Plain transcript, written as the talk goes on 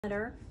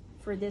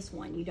for this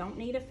one. You don't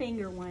need a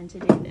finger one to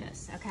do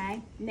this,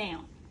 okay?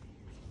 Now,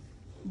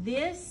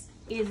 this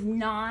is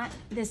not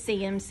the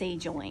CMC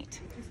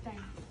joint.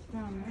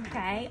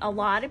 Okay, a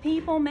lot of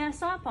people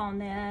mess up on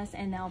this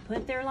and they'll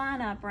put their line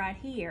up right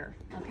here,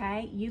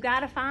 okay? You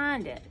gotta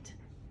find it.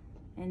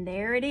 And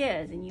there it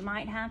is. And you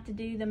might have to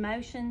do the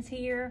motions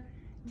here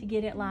to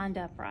get it lined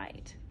up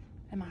right.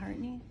 Am I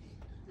hurting you?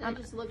 That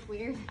just looked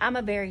weird. I'm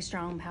a very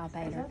strong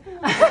palpator.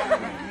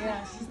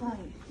 Yeah, she's like,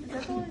 is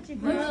that the one that you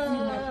put in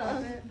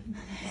the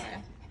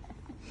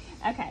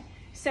Okay,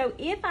 so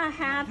if I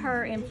have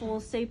her in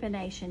full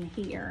supination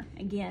here,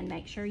 again,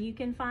 make sure you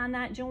can find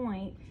that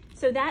joint.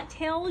 So that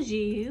tells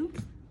you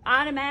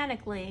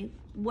automatically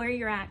where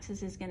your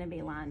axis is going to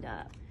be lined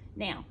up.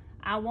 Now,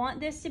 I want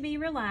this to be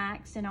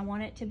relaxed and I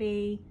want it to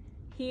be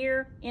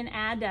here in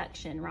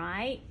adduction,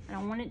 right? I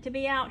don't want it to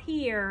be out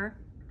here.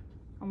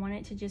 I want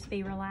it to just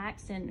be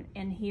relaxed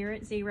and here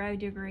at 0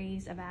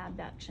 degrees of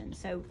abduction.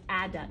 So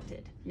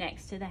adducted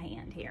next to the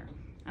hand here,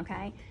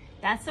 okay?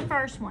 That's the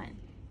first one,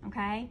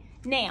 okay?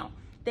 Now,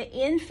 the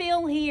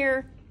infill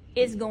here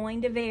is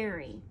going to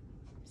vary.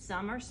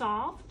 Some are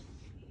soft,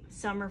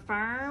 some are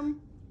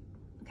firm,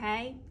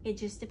 okay? It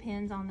just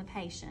depends on the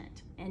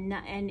patient.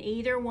 And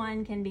either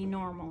one can be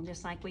normal,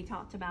 just like we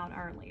talked about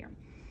earlier,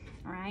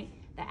 all right?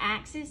 The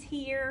axis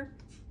here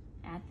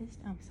at this,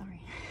 oh,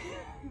 sorry.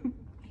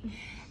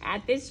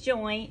 At this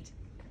joint,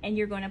 and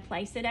you're going to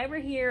place it over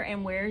here,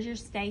 and where's your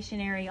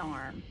stationary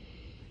arm?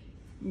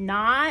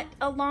 Not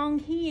along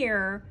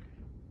here,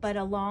 but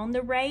along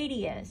the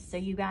radius. So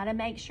you got to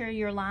make sure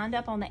you're lined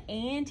up on the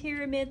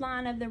anterior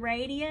midline of the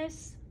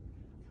radius,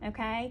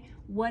 okay?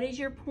 What is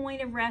your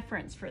point of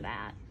reference for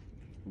that?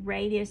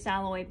 Radius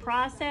alloy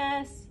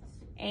process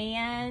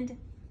and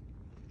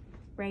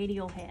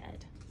radial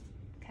head,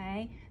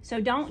 okay? So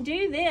don't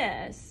do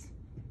this.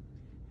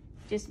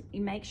 Just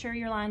make sure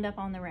you're lined up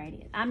on the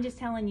radius. I'm just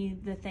telling you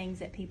the things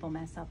that people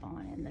mess up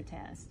on in the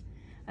test.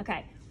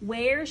 Okay,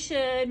 where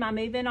should my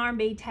moving arm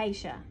be,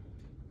 Tasha?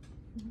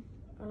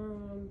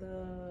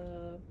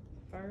 The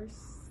first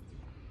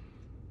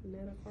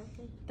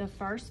metacarpal. The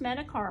first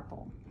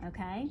metacarpal,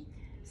 okay?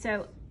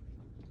 So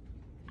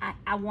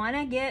I want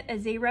to get a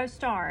 0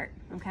 start,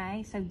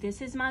 okay? So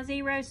this is my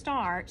 0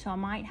 start, so I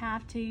might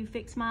have to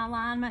fix my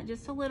alignment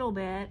just a little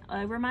bit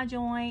over my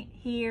joint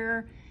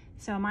here.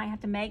 So I might have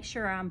to make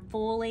sure I'm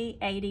fully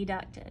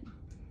adducted,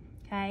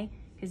 okay?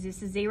 Because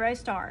this is 0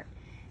 start.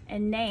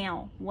 And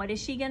now, what is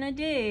she gonna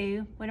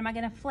do? What am I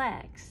gonna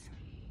flex?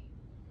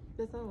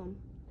 The thumb.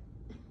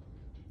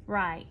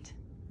 Right,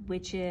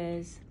 which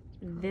is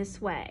this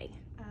way,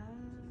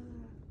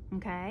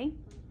 okay?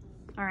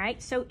 All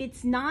right, so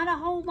it's not a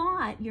whole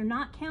lot. You're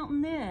not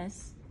counting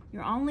this.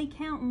 You're only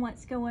counting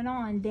what's going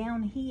on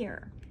down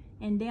here.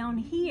 And down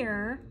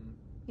here,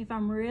 if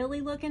I'm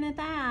really looking at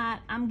that,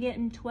 I'm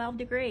getting 12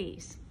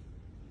 degrees.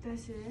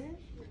 That's it?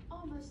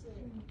 Almost there.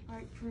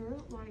 Like,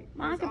 true? Like,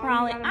 I could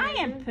probably, I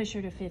am push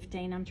her to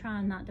 15. I'm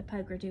trying not to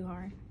poke her too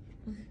hard.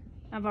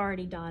 I've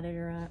already dotted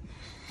her up.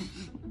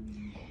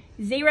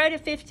 0 to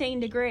 15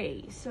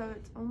 degrees. So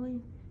it's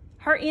only...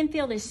 Her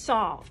infield is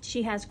soft.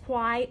 She has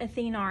quite a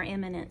thenar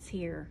eminence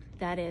here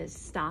that is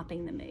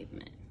stopping the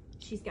movement.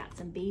 She's got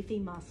some beefy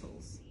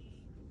muscles.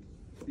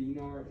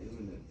 Thenar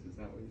eminence, is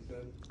that what you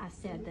said? I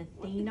said the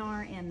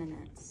thenar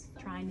eminence.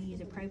 Trying to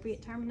use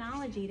appropriate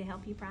terminology to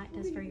help you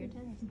practice for your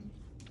test.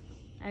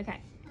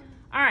 Okay.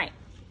 All right.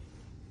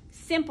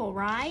 Simple,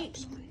 right?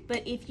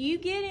 But if you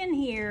get in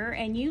here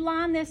and you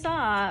line this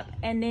up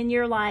and then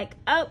you're like,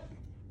 oh,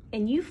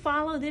 and you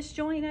follow this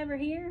joint over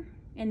here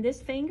and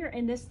this finger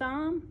and this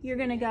thumb, you're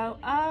going to go,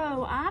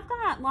 oh, I've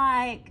got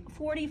like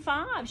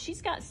 45.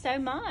 She's got so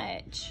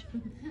much.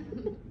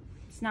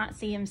 It's not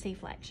CMC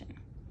flexion.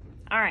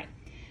 All right.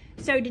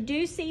 So to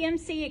do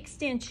CMC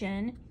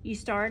extension, you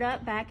start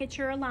up back at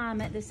your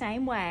alignment the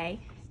same way,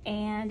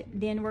 and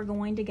then we're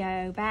going to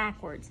go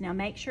backwards. Now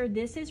make sure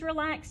this is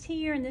relaxed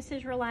here and this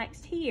is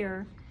relaxed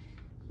here,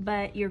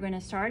 but you're going to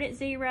start at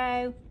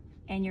 0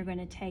 and you're going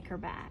to take her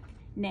back.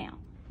 Now,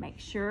 make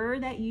sure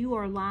that you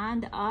are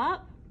lined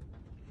up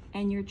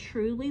and you're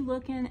truly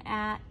looking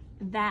at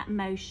that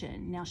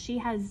motion. Now she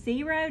has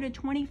 0 to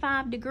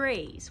 25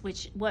 degrees,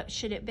 which, what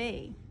should it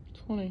be?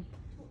 20.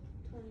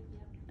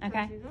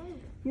 Okay.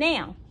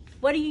 Now,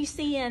 what are you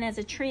seeing as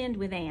a trend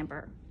with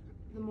Amber?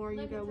 The more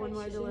you go one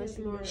way, the less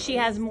you more. She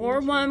has more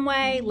one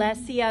way,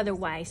 less the other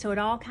way. So it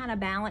all kind of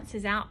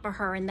balances out for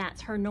her, and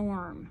that's her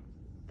norm.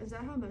 Is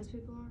that how most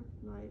people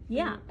are? Like,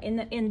 Yeah,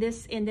 in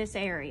this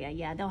area,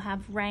 yeah, they'll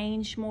have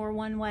range more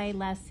one way,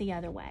 less the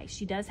other way.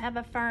 She does have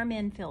a firm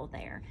infill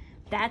there.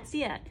 That's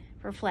it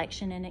for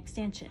flexion and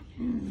extension.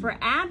 For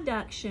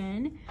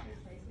abduction,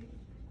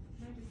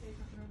 Can I just say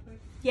something real quick?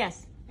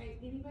 yes. Hey,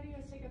 anybody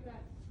else take up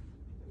that,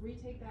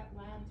 retake that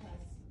lab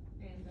test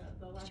and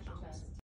the electrical test?